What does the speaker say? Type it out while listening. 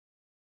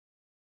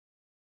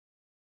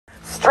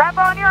Strap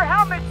on your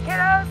helmets,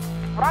 kiddos.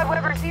 Rod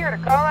Weber's here to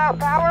call out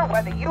power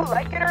whether you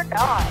like it or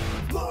not.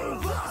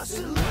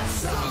 Is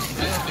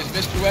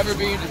Mr. Weber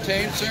being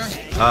detained, sir?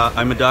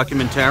 I'm a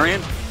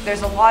documentarian.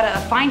 There's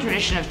a fine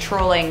tradition of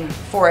trolling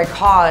for a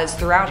cause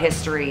throughout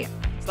history.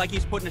 It's like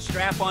he's putting a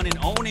strap on and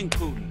owning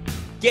Putin.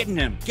 Getting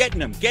him.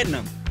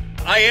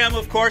 I am,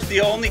 of course,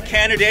 the only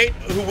candidate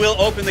who will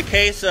open the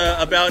case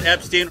about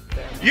Epstein.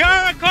 You're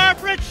a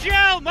corporate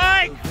shell,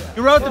 Mike!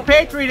 You wrote the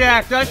Patriot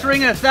Act,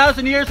 ushering in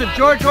 1,000 years of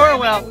George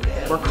Orwell.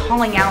 We're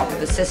calling out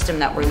the system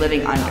that we're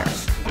living under.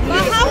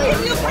 Well, how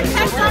can you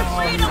protect our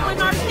freedom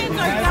when our kids are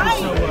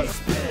dying?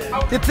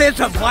 If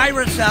there's a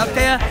virus out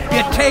there,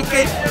 you take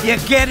it, you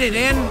get it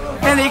in,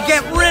 and you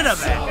get rid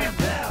of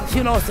it.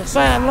 You know, it's a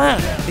fine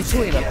line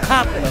between a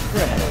cop and a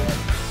criminal.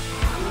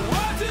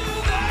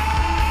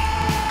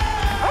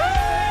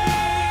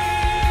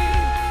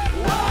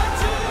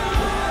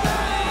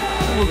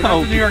 We're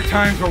not the New York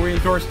Times where we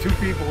endorse two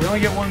people. We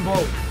only get one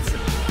vote.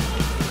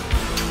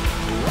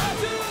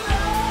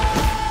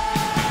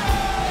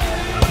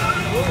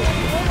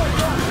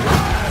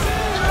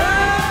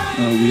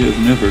 We have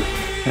never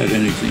had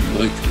anything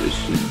like this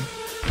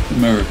in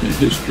American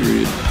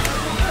history.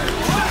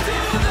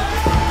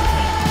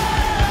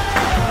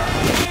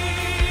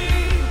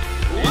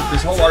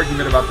 This whole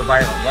argument about the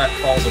violent left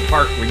falls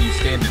apart when you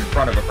stand in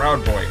front of a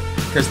Proud Boy,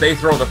 because they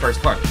throw the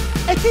first punch.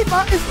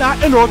 Antifa is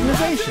not an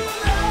organization.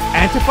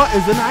 Antifa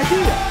is an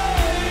idea.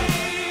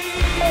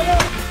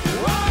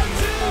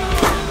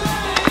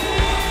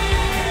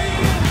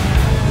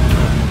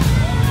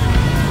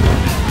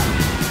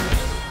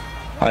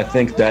 I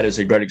think that is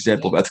a great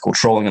example of ethical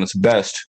trolling at its best.